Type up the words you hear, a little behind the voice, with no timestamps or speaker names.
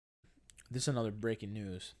This is another breaking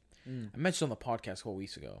news. I mentioned on the podcast a couple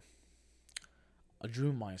weeks ago. A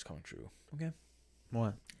dream of mine is coming true. Okay.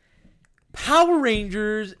 What? Power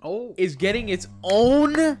Rangers is getting its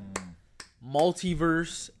own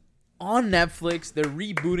multiverse on Netflix. They're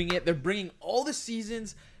rebooting it. They're bringing all the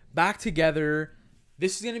seasons back together.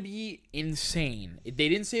 This is going to be insane. They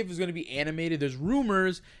didn't say if it was going to be animated. There's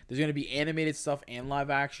rumors there's going to be animated stuff and live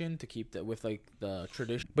action to keep that with like the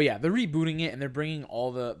tradition. But yeah, they're rebooting it and they're bringing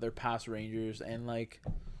all their past Rangers and like.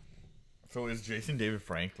 So is Jason David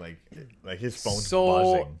Frank like his phone's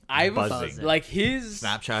buzzing? Like his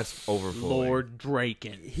Snapchat's overflowing. Lord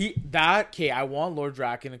Draken. I want Lord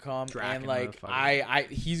Draken to come and like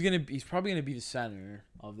he's probably gonna be the center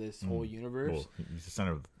of this whole universe. Well, he's the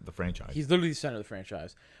center of the franchise. He's literally the center of the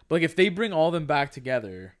franchise. But like if they bring all of them back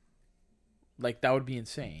together, like that would be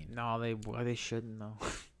insane. No, they shouldn't though.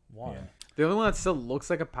 Why? Yeah. The only one that still looks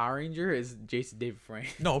like a Power Ranger is Jason David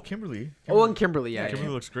Frank. No, Kimberly. Oh, and Kimberly, yeah. Kimberly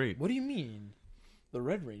looks great. What do you mean? The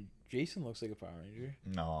Red Ranger. Jason looks like a Power Ranger.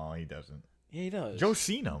 No, he doesn't. Yeah, he does. Joe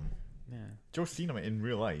seen him. Yeah. Joe seen him in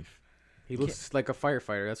real life. He looks like a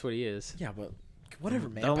firefighter. That's what he is. Yeah, but whatever,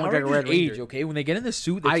 man. Don't Power look like a Rangers Red Ranger. age, okay? When they get in the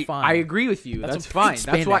suit, that's fine. I agree with you. That's fine.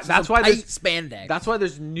 Spandex. That's why there's spandex. That's why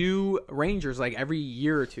there's new Rangers like every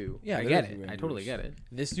year or two. Yeah, I get it. I totally get it.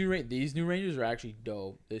 These new Rangers are actually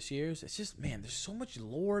dope this year's. It's just, man, there's so much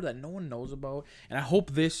lore that no one knows about, and I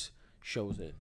hope this shows it.